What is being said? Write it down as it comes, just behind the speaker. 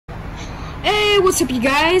Hey, what's up, you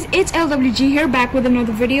guys? It's LWG here, back with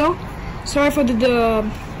another video. Sorry for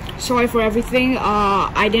sorry for everything.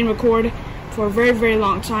 I didn't record for a very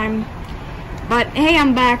long time, but hey,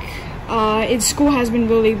 I'm back. School has been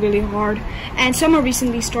really hard, and summer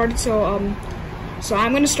recently started, so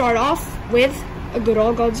I'm gonna start off with a good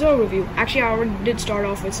old Godzilla review. Actually, I already did start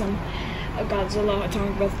off with some Godzilla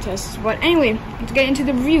atomic breath tests, but anyway, let's get into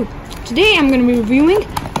the review. Today, I'm gonna be reviewing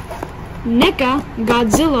Neca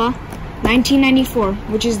Godzilla 1994,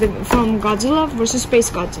 which is from Godzilla vs.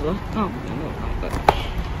 SpaceGodzilla. Oh,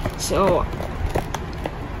 so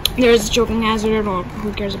there's a choking hazard, or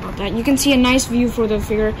who cares about that? You can see a nice view for the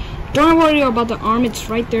figure. Don't worry about the arm; it's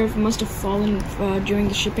right there. It must have fallen during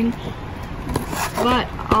the shipping. But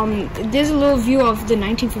there's a little view of the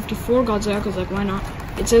 1954 Godzilla, because like, why not?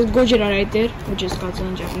 It says Gojira right there, which is Godzilla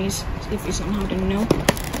in Japanese, if you somehow didn't know.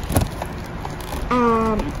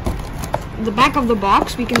 The back of the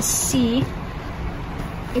box, we can see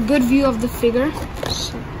a good view of the figure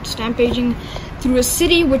stampaging through a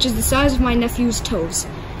city which is the size of my nephew's toes.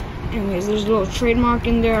 Anyways, there's a little trademark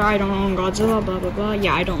in there. I don't own Godzilla, blah blah blah.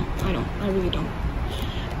 Yeah, I really don't.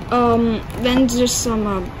 Then there's some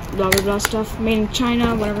blah blah blah stuff, made in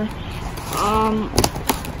China, whatever.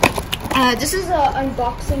 This is an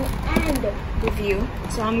unboxing and review,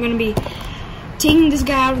 so I'm gonna be taking this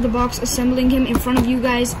guy out of the box, assembling him in front of you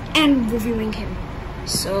guys, and reviewing him.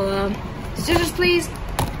 So, scissors please.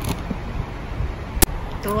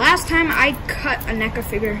 The last time I cut a NECA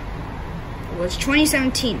figure was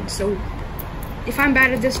 2017, so if I'm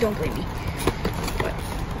bad at this, don't blame me. But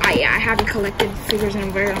I haven't collected figures in a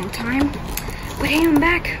very long time. But hey, I'm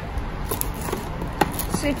back.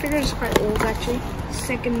 This figure is quite old, actually.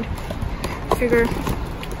 Second figure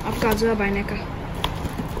of Godzilla by NECA.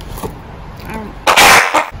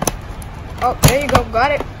 Oh, there you go, got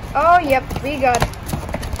it. Oh, yep, we got it.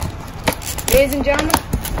 Ladies and gentlemen,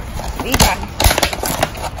 we got it.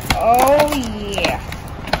 Oh, yeah.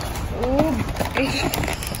 Ooh.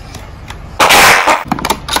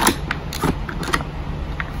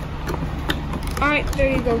 Alright, there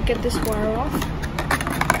you go, get this wire off.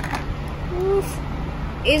 Oof.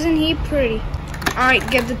 Isn't he pretty? Alright,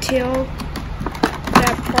 get the tail,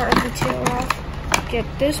 that part of the tail off. Get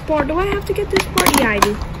this part. Do I have to get this part? Yeah, I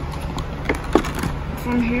do.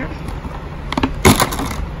 From here.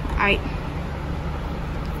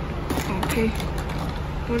 Okay.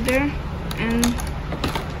 Put there and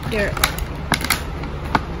there.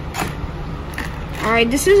 Alright,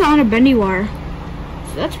 this is on a bendy wire.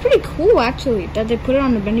 So that's pretty cool, actually, that they put it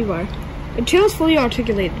on the bendy wire. The tail is fully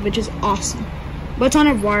articulated, which is awesome. But it's on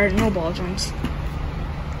a wire, no ball joints.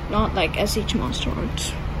 Not like SH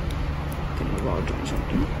MonsterArts. Put the ball joints on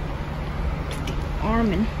there. Put the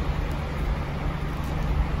arm in.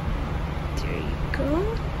 There you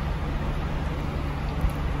go.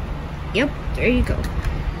 Yep, there you go.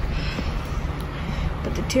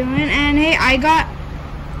 Put the tail in, and hey, I got.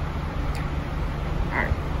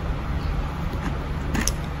 Alright.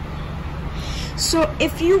 So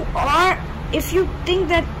if you think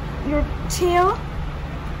that your tail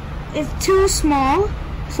is too small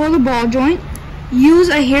for the ball joint, use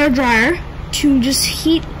a hair dryer to just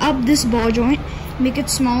heat up this ball joint, make it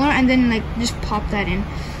smaller, and then like just pop that in.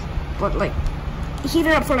 But like heat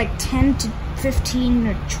it up for like 10 to 15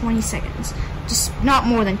 or 20 seconds. Just not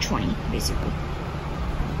more than 20, basically.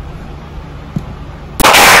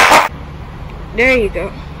 There you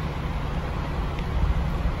go.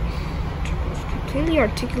 It's completely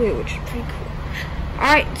articulated, which is pretty cool.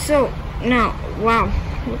 Alright, so now, wow,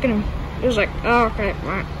 look at him. There's like, oh, okay,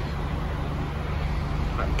 right.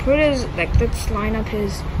 Put his, like, let's line up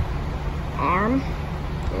his arm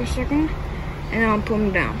for a second, and then I'll put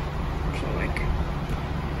him down. So, like,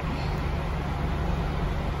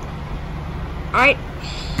 alright.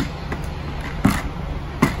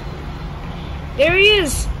 There he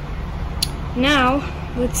is. Now,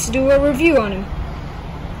 let's do a review on him.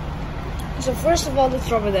 So, first of all, let's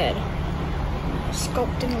start with that.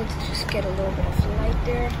 Sculpting, let's just get a little bit of light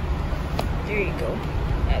there. There you go.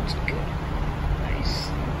 That's good. Nice.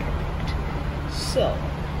 Perfect. So,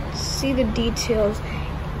 see the details.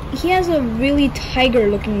 He has a really tiger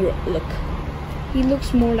looking look. He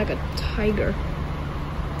looks more like a tiger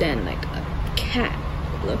than like a cat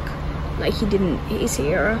look, like he did in Ace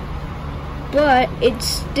era. But it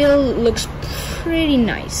still looks pretty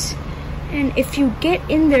nice. And if you get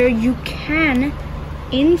in there, you can,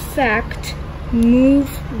 in fact,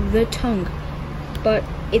 move the tongue. But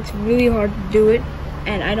it's really hard to do it,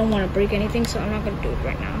 and I don't want to break anything, so I'm not going to do it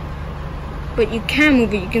right now. But you can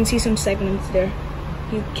move it. You can see some segments there.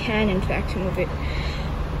 You can, in fact, move it.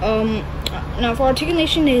 Now for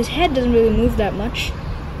articulation, his head doesn't really move that much.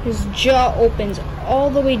 His jaw opens all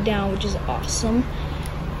the way down, which is awesome.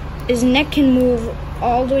 His neck can move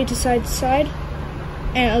all the way to side,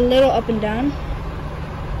 and a little up and down.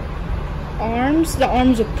 The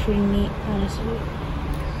arms are pretty neat, honestly.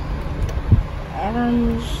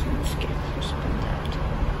 Arms, let's get close up on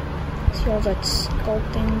that. See all that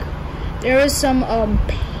sculpting. There is some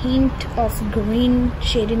paint of green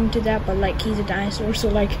shaded into that, but like he's a dinosaur, so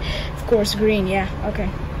like of course green, yeah, okay.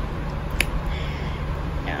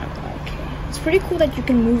 It's pretty cool that you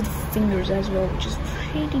can move the fingers as well, which is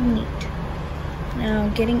pretty neat. Now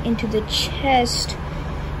getting into the chest,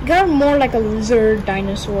 you got more like a lizard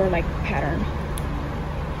dinosaur like pattern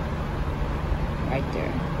right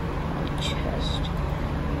there on the chest.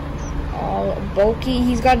 All bulky.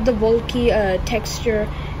 He's got the bulky texture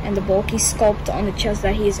and the bulky sculpt on the chest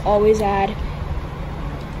that he's always had.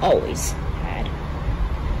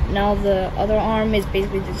 Now the other arm is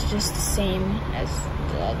basically just the same as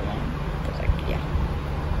the other one.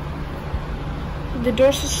 The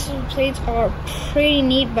dorsal plates are pretty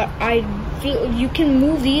neat, but I feel you can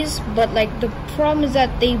move these, but like the problem is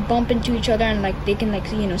that they bump into each other and like they can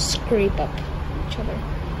like, you know, scrape up each other.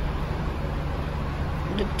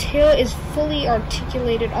 The tail is fully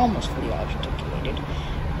articulated, almost fully articulated,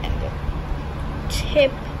 and the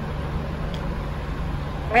tip,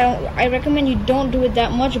 I recommend you don't do it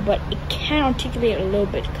that much, but it can articulate a little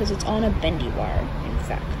bit because it's on a bendy wire, in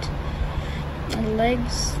fact. And the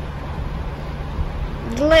legs,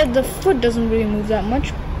 the foot doesn't really move that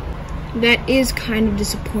much. That is kind of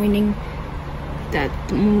disappointing that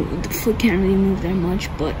the foot can't really move that much,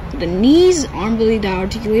 but the knees aren't really that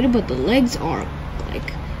articulated, but the legs are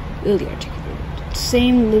like really articulated.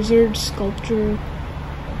 Same lizard sculpture,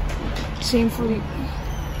 same for the,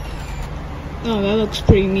 oh, that looks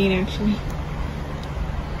pretty neat actually.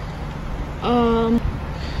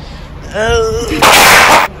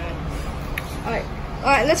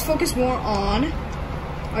 Alright, let's focus more on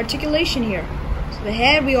articulation here. So the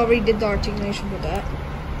head, we already did the articulation for that.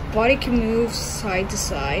 Body can move side to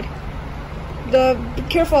side. Be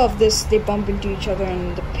careful of this, they bump into each other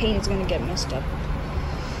and the paint is gonna get messed up.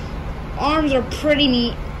 Arms are pretty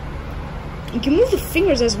neat. You can move the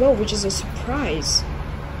fingers as well, which is a surprise.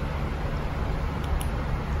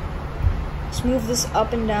 Let's move this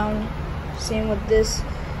up and down. Same with this.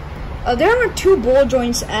 There are two ball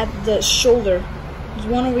joints at the shoulder. There's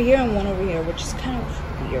one over here and one over here, which is kind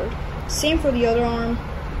of weird. Same for the other arm.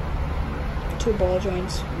 Two ball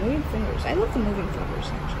joints. Moving fingers. I love the moving fingers,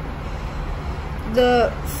 actually.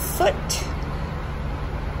 The foot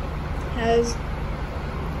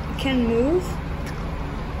can move.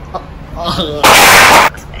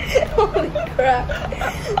 Holy crap.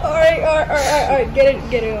 Alright, get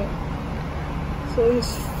it. So his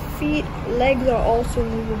feet, legs are also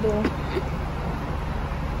movable.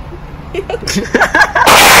 I'm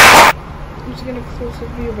just gonna close the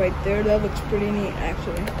view right there. That looks pretty neat,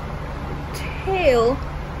 actually. Tail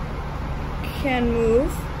can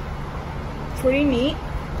move. Pretty neat.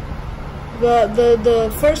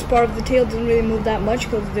 The first part of the tail doesn't really move that much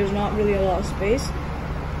because there's not really a lot of space.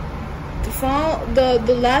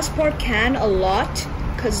 The last part can a lot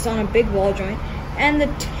because it's on a big ball joint, and the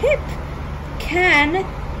tip can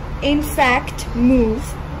in fact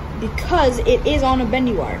move because it is on a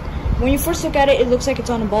bendy wire. When you first look at it, it looks like it's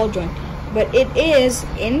on a ball joint, but it is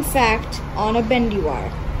in fact on a bendy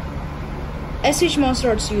wire.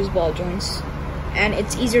 MonsterArts use ball joints, and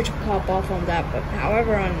it's easier to pop off on that, but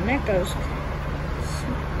however on Neca's,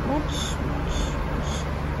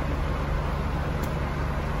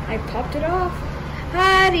 I popped it off.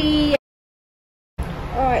 Howdy!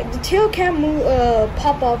 Alright, the tail can move,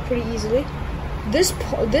 pop off pretty easily. This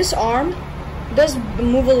arm does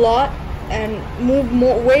move a lot and move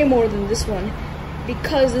way more than this one,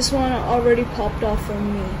 because this one already popped off for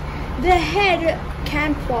me. The head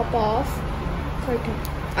can pop off.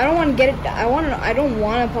 I don't want to get it. I don't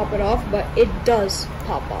want to pop it off, but it does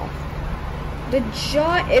pop off. The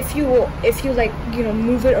jaw, if you like, you know,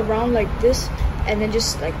 move it around like this, and then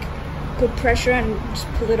just like put pressure and just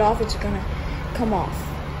pull it off, it's gonna come off.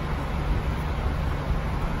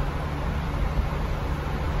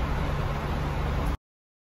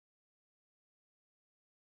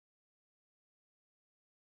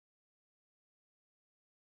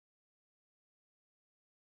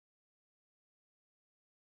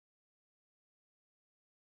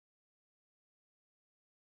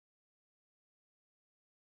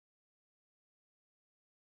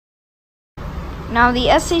 Now the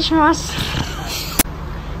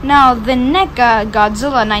Neca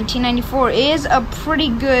Godzilla 1994 is a pretty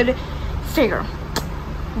good figure.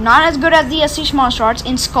 Not as good as the SH MonsterArts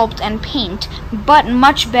in sculpt and paint, but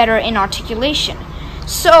much better in articulation.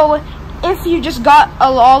 So if you just got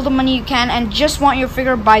all the money you can and just want your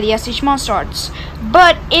figure, buy the SH MonsterArts.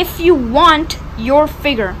 But if you want your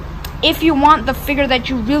figure, if you want the figure that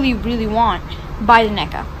you really want, buy the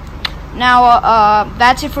NECA. Now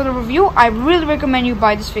that's it for the review. I really recommend you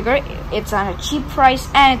buy this figure. It's on a cheap price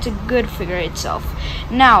and it's a good figure itself.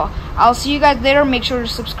 Now I'll see you guys later. Make sure to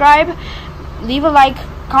subscribe, leave a like,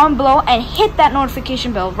 comment below, and hit that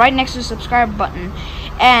notification bell right next to the subscribe button.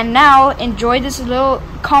 And now enjoy this little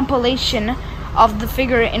compilation of the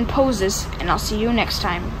figure in poses, and I'll see you next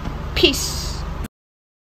time. Peace.